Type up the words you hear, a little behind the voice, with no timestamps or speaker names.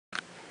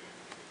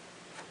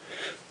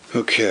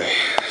Okay,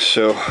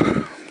 so I'm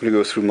going to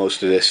go through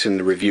most of this in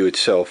the review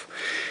itself,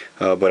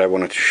 but I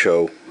wanted to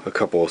show a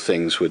couple of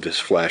things with this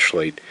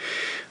flashlight.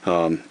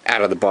 Out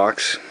of the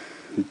box,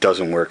 it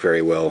doesn't work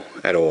very well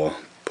at all.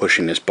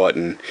 Pushing this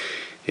button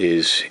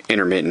is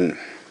intermittent.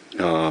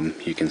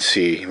 You can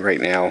see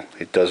right now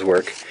it does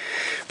work,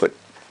 but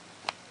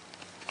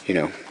you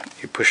know,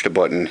 you push the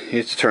button,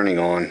 it's turning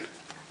on,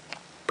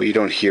 but you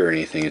don't hear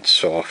anything. It's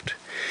soft.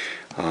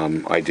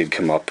 I did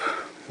come up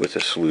with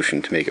a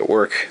solution to make it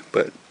work,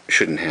 but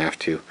shouldn't have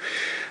to.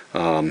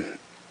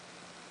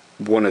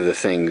 One of the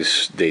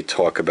things they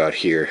talk about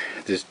here,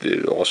 this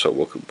also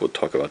we'll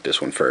talk about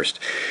this one first.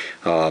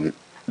 The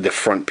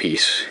front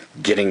piece,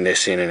 getting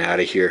this in and out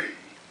of here,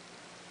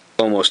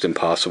 almost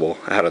impossible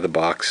out of the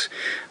box.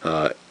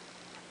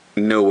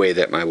 No way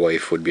that my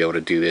wife would be able to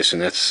do this,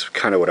 and that's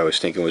kind of what I was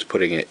thinking, was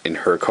putting it in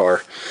her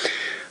car.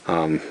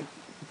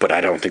 But I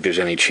don't think there's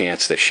any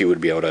chance that she would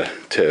be able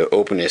to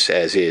open this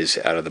as is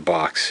out of the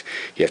box.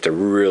 You have to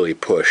really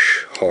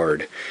push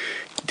hard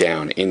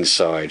down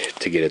inside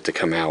to get it to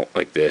come out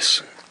like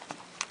this.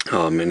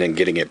 And then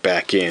getting it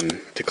back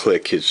in to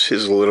click is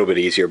a little bit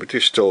easier, but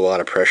there's still a lot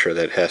of pressure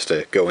that has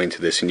to go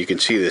into this, and you can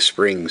see the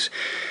springs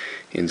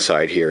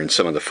inside here in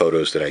some of the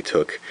photos that I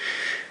took.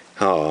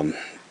 Out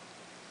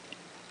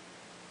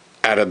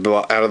of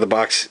the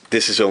box,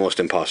 this is almost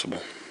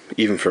impossible,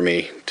 even for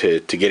me, to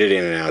get it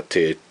in and out,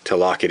 to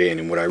lock it in.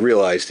 And what I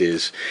realized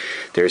is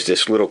there's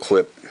this little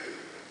clip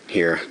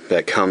here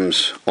that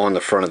comes on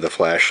the front of the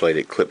flashlight.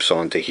 It clips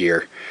onto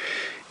here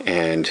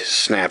and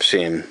snaps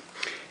in,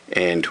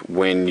 and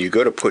when you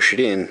go to push it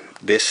in,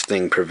 this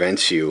thing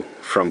prevents you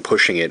from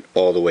pushing it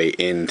all the way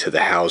into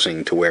the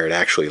housing to where it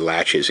actually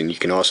latches. And you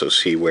can also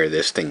see where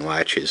this thing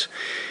latches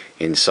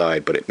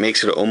inside, but it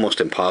makes it almost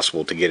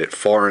impossible to get it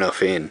far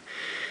enough in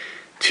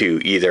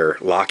to either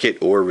lock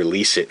it or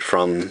release it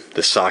from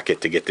the socket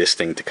to get this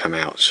thing to come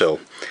out. So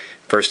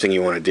first thing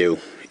you want to do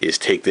is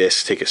take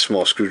a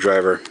small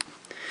screwdriver,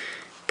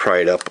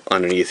 pry it up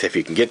underneath. If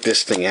you can get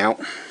this thing out,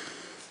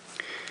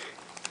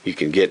 you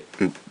can get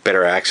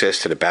better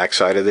access to the back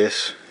side of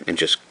this and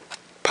just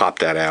pop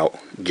that out,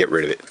 get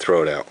rid of it,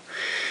 throw it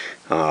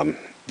out.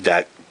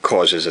 That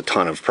causes a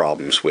ton of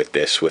problems with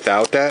this.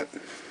 Without that,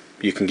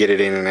 you can get it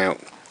in and out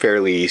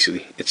fairly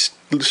easily. It's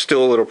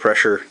still a little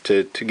pressure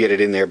to get it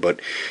in there, but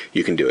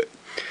you can do it.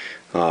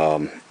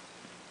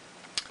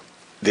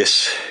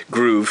 This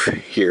groove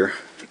here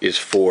is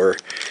for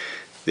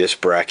this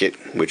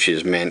bracket, which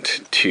is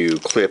meant to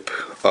clip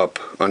up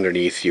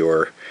underneath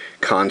your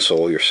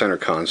console, your center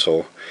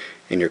console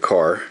in your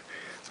car,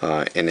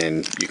 and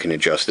then you can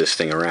adjust this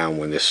thing around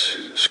when this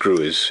screw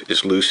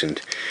is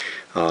loosened.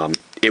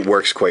 It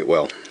works quite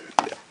well.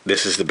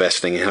 This is the best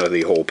thing out of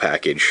the whole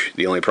package.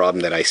 The only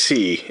problem that I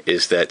see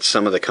is that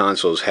some of the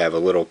consoles have a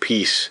little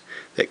piece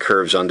that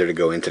curves under to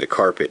go into the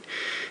carpet,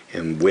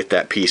 and with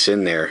that piece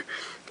in there,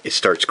 it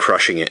starts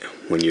crushing it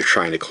when you're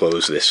trying to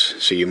close this.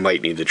 So you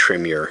might need to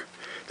trim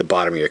the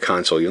bottom of your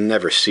console. You'll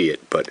never see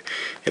it, but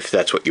if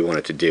that's what you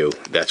wanted to do,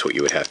 that's what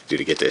you would have to do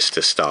to get this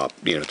to stop,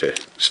 to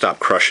stop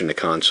crushing the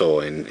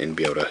console and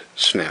be able to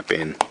snap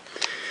in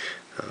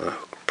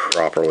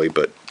properly.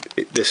 But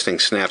this thing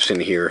snaps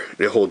in here.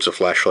 It holds the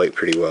flashlight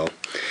pretty well.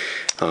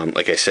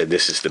 Like I said,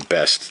 this is the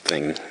best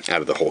thing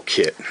out of the whole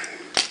kit.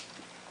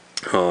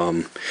 What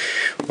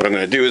I'm going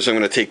to do is I'm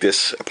going to take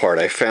this apart.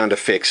 I found a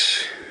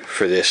fix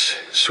for this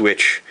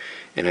switch,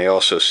 and I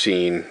also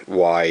seen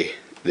why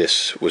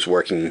this was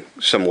working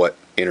somewhat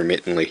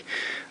intermittently.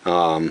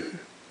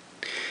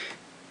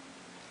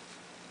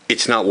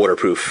 It's not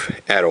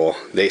waterproof at all.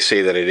 They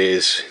say that it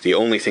is. The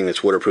only thing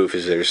that's waterproof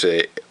is there's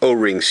a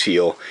O-ring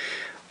seal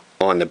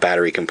on the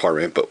battery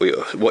compartment, but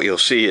what you'll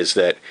see is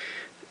that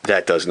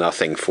does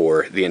nothing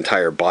for the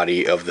entire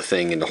body of the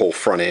thing and the whole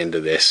front end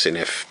of this. And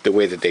if the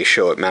way that they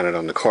show it mounted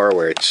on the car,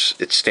 where it's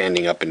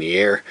standing up in the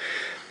air,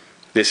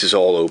 this is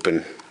all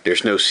open.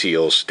 There's no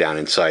seals down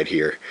inside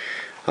here.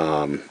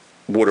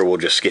 Water will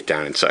just get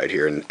down inside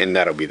here, and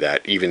that'll be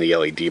that. Even the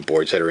LED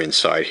boards that are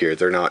inside here,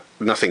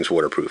 nothing's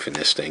waterproof in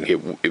this thing.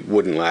 It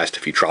wouldn't last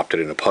if you dropped it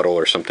in a puddle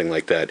or something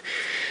like that.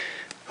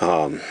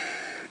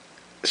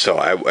 So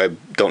I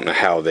don't know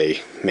how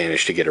they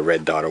managed to get a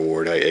Red Dot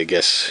award. I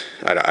guess,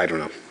 I don't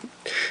know.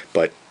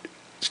 But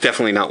it's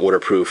definitely not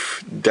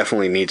waterproof.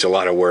 Definitely needs a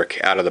lot of work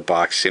out of the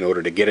box in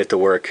order to get it to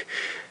work.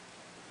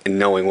 And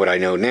knowing what I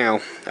know now,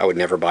 I would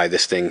never buy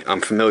this thing.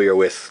 I'm familiar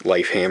with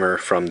Lifehammer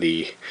from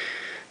the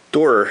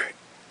door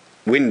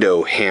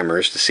window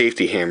hammers, the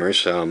safety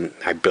hammers.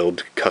 I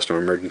build custom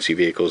emergency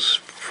vehicles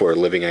for a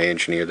living. I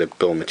engineer the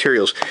bill of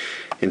materials.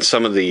 And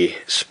some of the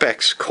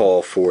specs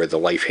call for the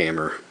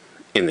Lifehammer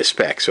in the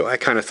spec, so I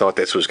kind of thought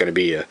this was going to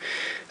be a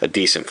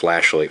decent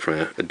flashlight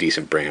from a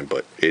decent brand,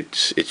 but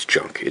it's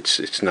junk.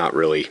 It's not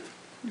really,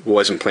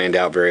 wasn't planned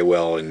out very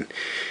well, and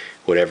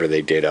whatever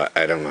they did,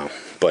 I don't know.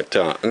 But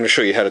I'm going to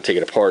show you how to take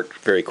it apart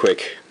very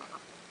quick.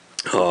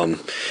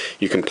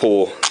 You can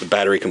pull the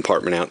battery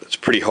compartment out. It's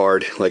pretty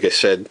hard. Like I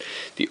said,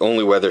 the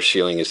only weather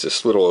sealing is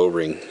this little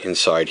O-ring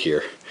inside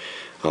here.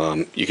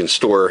 You can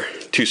store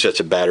 2 sets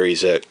of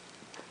batteries at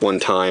one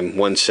time.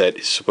 One set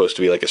is supposed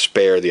to be like a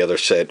spare, the other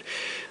set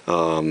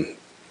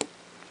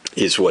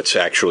is what's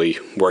actually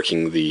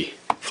working the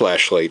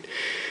flashlight.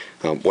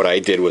 What I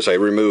did was I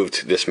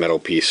removed this metal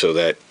piece so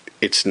that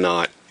it's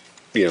not,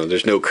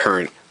 there's no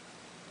current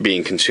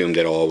being consumed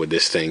at all with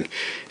this thing.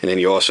 And then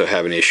you also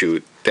have an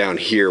issue down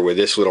here where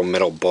this little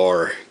metal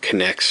bar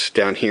connects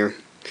down here.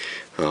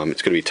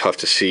 It's going to be tough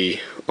to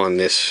see on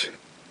this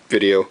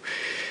video,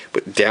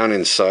 but down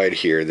inside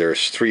here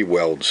there's 3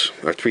 welds,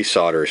 or 3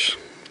 solders,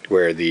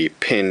 where the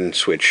pin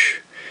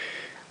switch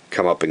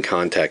come up in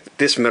contact.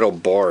 This metal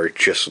bar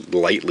just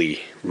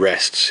lightly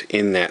rests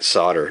in that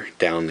solder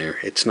down there.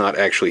 It's not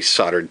actually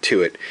soldered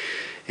to it.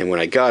 And when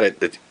I got it,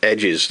 the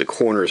edges, the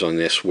corners on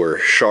this were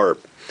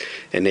sharp,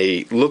 and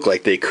they look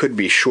like they could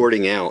be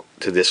shorting out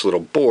to this little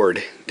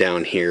board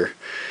down here.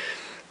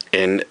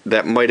 And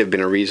that might have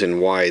been a reason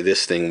why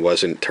this thing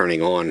wasn't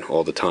turning on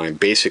all the time.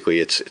 Basically,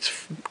 it's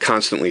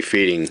constantly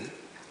feeding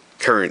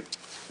current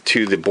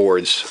to the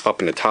boards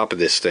up in the top of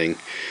this thing.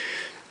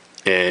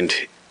 And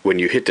when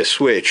you hit the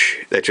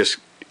switch, that just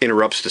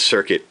interrupts the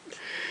circuit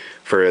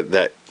for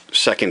that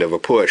second of a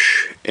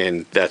push,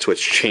 and that's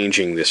what's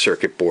changing the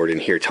circuit board in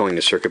here, telling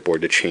the circuit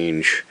board to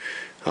change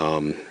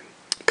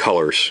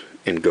colors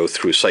and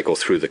cycle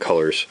through the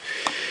colors.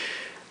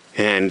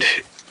 And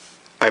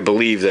I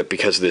believe that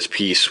because this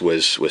piece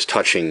was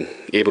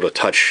able to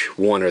touch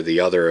one or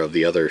the other of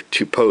the other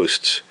 2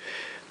 posts,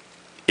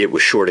 it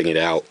was shorting it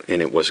out,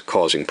 and it was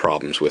causing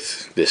problems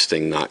with this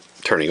thing not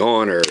turning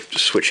on or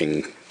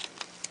switching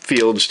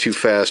fields too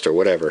fast or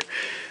whatever.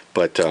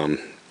 But so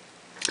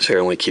I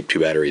only keep 2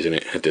 batteries in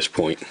it at this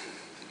point.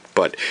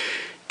 But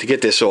to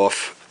get this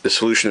off, the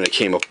solution that I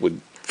came up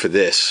with for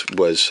this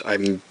was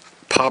I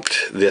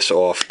popped this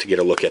off to get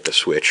a look at the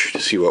switch to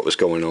see what was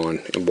going on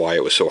and why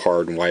it was so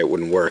hard and why it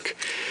wouldn't work.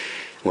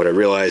 What I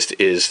realized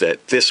is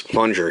that this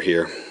plunger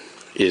here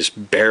is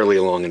barely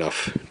long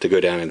enough to go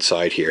down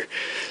inside here.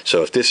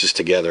 So if this is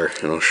together,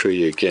 and I'll show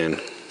you again,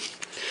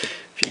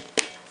 if you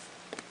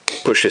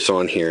push this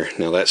on here,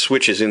 now that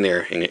switch is in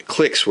there and it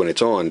clicks when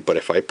it's on, but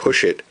if I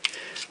push it,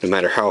 no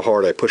matter how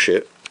hard I push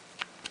it,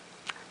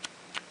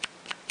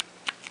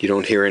 you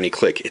don't hear any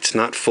click. It's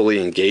not fully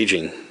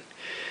engaging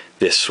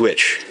this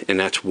switch, and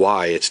that's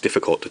why it's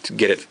difficult to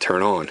get it to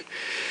turn on.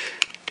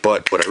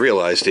 But what I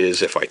realized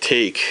is if I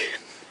take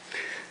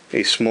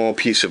a small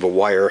piece of a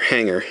wire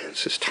hanger,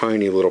 it's this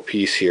tiny little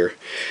piece here,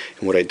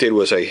 and what I did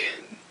was I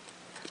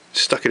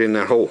stuck it in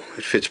that hole.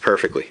 It fits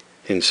perfectly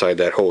inside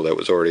that hole that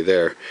was already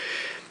there,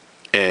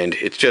 and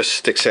it just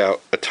sticks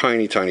out a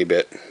tiny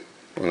bit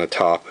on the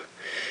top,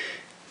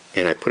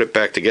 and I put it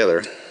back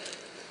together.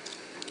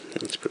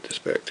 Let's put this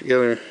back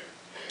together.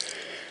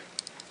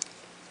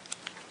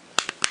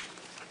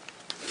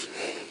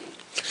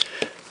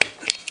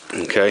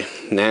 Okay,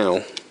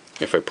 now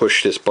if I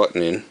push this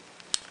button in,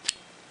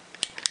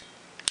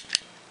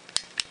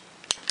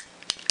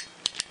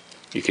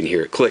 you can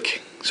hear it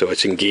click. So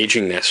it's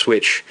engaging that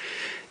switch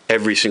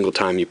every single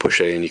time you push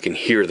it in. You can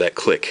hear that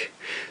click,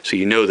 so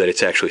you know that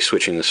it's actually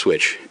switching the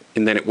switch,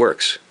 and then it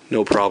works,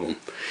 no problem.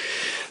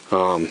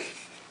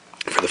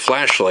 For the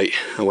flashlight,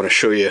 I want to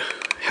show you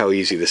how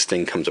easy this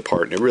thing comes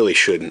apart, and it really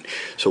shouldn't.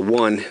 So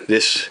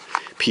this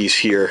piece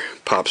here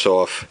pops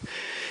off,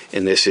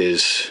 and this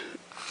is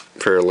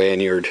for a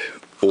lanyard,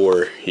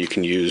 or you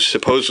can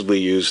supposedly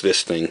use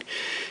this thing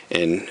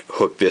and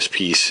hook this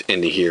piece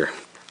into here.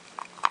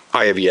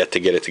 I have yet to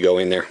get it to go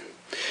in there.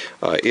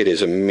 It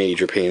is a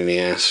major pain in the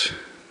ass,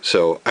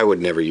 so I would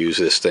never use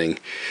this thing.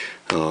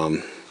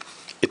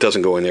 It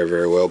doesn't go in there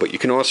very well, but you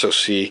can also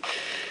see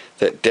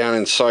that down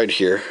inside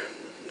here,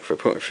 if I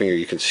put my finger,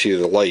 you can see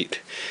the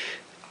light.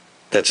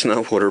 That's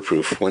not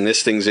waterproof. When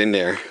this thing's in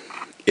there,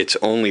 it's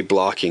only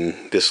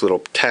blocking this little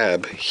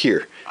tab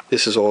here.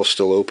 This is all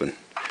still open.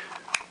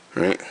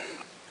 Right?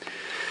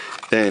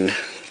 Then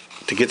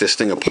to get this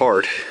thing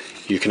apart,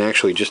 you can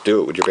actually just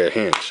do it with your bare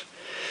hands.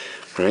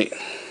 Right?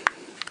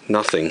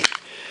 No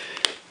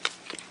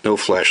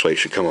flashlight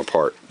should come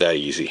apart that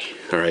easy.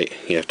 Alright?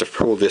 You have to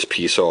pull this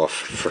piece off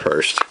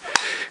first,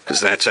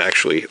 because that's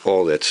actually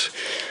all that's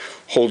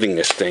holding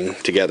this thing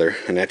together,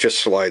 and that just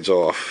slides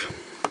off,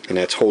 and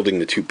that's holding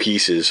the 2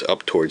 pieces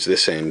up towards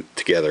this end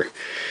together.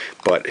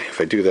 But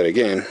if I do that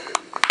again,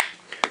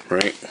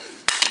 right,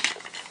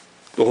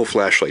 the whole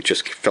flashlight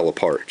just fell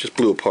apart, just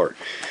blew apart.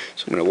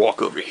 So I'm going to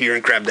walk over here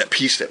and grab that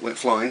piece that went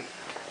flying.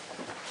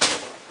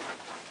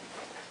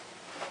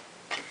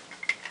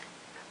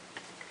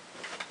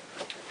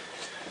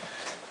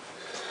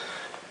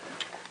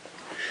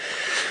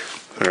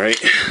 Alright,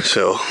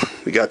 so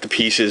we got the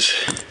pieces.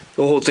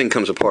 The whole thing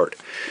comes apart.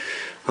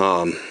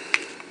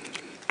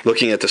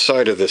 Looking at the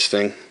side of this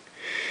thing,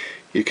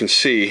 you can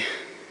see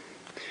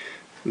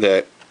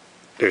that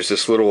there's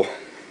this little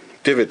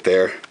divot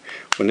there.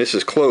 When this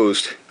is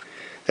closed,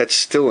 that's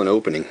still an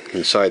opening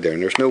inside there,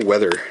 and there's no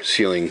weather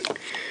sealing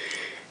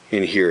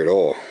in here at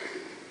all.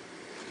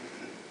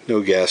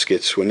 No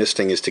gaskets. When this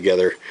thing is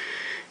together,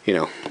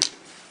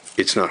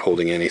 it's not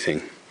holding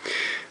anything.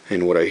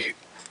 And what I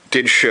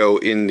did show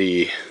in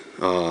the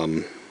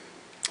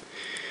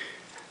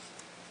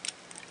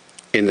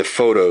in the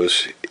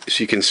photos,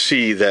 so you can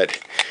see that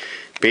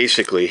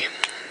basically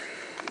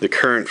the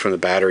current from the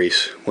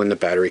batteries, when the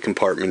battery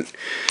compartment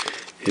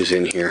is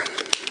in here,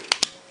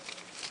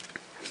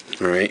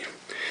 all right,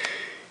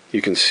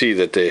 you can see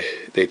that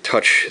they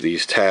touch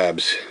these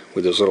tabs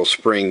with those little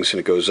springs, and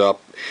it goes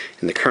up,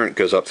 and the current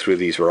goes up through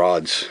these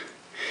rods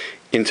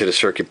into the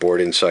circuit board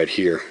inside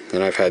here.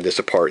 And I've had this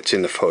apart, it's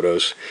in the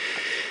photos.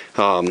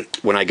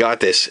 When I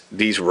got this,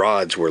 these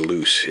rods were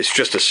loose. It's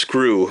just a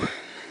screw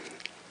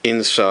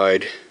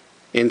inside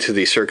into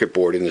the circuit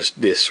board, and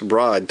this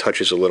rod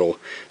touches a little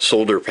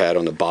solder pad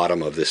on the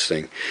bottom of this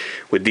thing.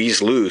 With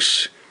these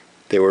loose,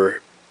 they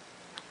were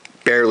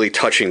barely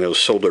touching those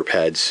solder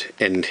pads,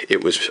 and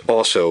it was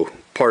also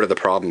part of the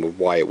problem of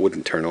why it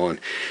wouldn't turn on.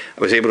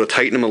 I was able to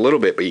tighten them a little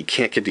bit, but you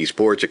can't get these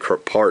boards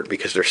apart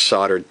because they're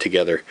soldered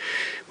together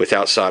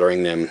without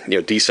soldering them,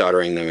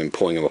 desoldering them and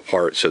pulling them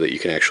apart so that you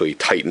can actually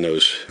tighten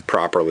those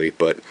properly.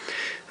 But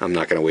I'm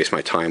not going to waste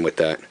my time with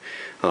that.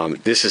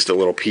 This is the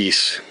little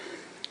piece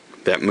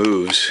that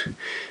moves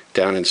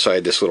down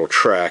inside this little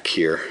track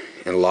here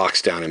and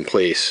locks down in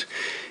place.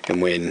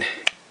 And when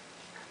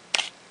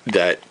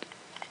that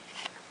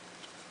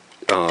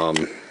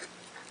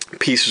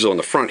piece is on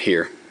the front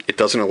here, it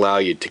doesn't allow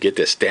you to get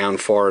this down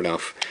far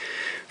enough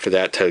for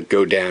that to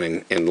go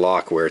down and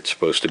lock where it's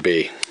supposed to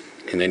be.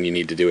 And then you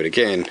need to do it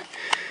again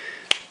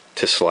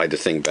to slide the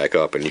thing back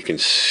up. And you can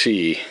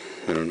see,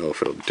 I don't know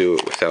if it'll do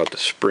it without the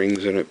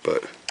springs in it,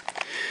 but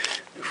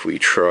if we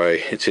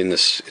try, it's in the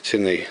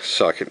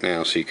socket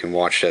now, so you can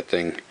watch that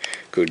thing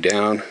go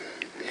down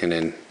and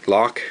then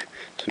lock.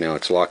 So now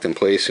it's locked in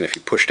place, and if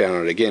you push down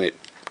on it again, it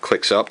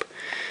clicks up,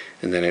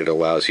 and then it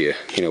allows you,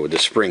 with the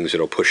springs,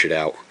 it'll push it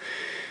out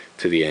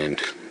to the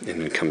end, and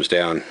then it comes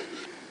down,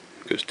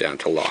 goes down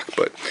to lock.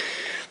 But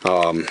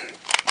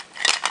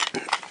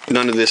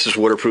none of this is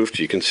waterproofed.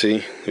 You can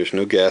see there's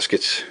no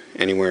gaskets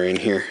anywhere in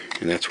here,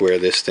 and that's where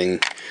this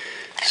thing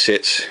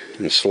sits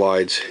and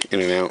slides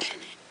in and out.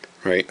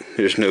 Right,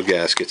 there's no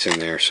gaskets in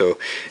there, so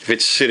if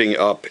it's sitting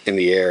up in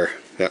the air,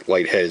 that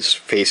light head is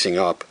facing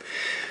up,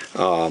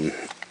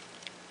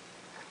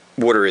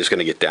 water is going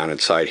to get down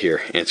inside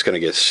here, and it's going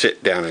to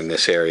sit down in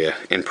this area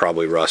and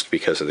probably rust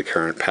because of the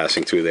current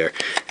passing through there.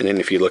 And then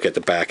if you look at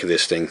the back of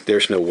this thing,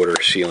 there's no water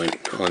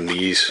sealant on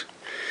these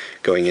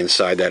going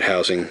inside that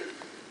housing.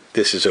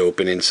 This is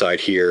open inside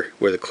here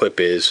where the clip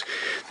is.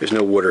 There's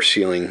no water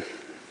sealing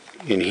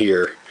in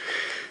here.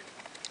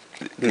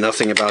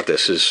 Nothing about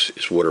this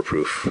is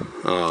waterproof.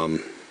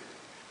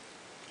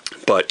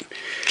 But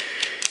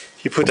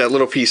you put that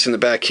little piece in the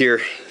back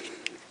here,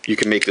 you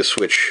can make the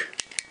switch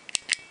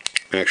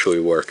actually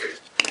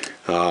work.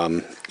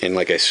 And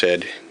like I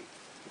said,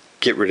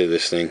 get rid of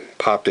this thing,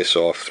 pop this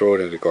off, throw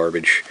it in the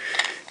garbage,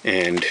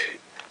 and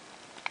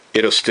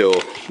it'll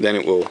still, then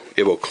it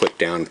will click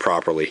down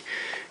properly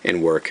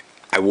and work.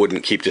 I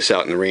wouldn't keep this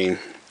out in the rain.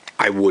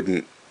 I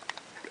wouldn't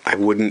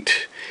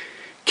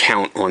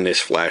count on this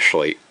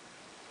flashlight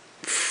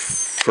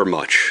for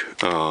much.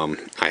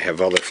 I have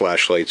other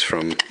flashlights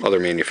from other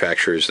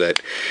manufacturers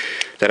that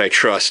I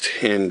trust,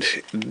 and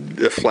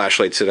the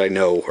flashlights that I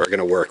know are going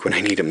to work when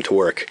I need them to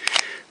work.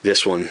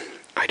 This one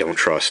I don't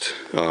trust.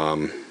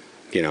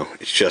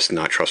 It's just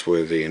not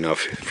trustworthy enough.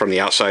 From the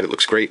outside it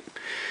looks great,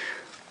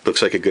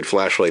 looks like a good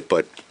flashlight,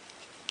 but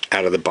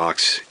out of the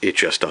box it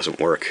just doesn't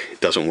work. It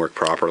doesn't work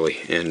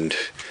properly, and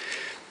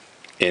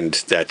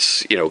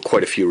that's,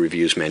 quite a few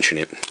reviews mention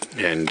it,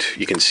 and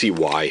you can see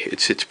why.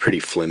 It's pretty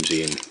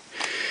flimsy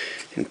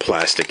and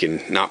plastic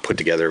and not put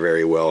together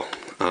very well.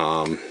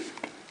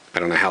 I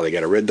don't know how they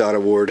got a Red Dot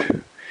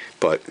award,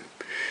 but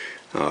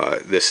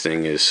this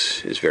thing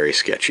is very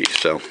sketchy.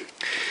 So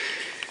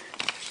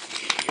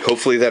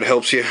hopefully that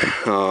helps you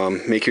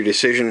make your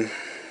decision.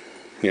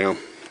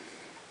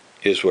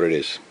 Is what it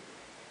is.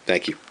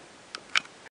 Thank you.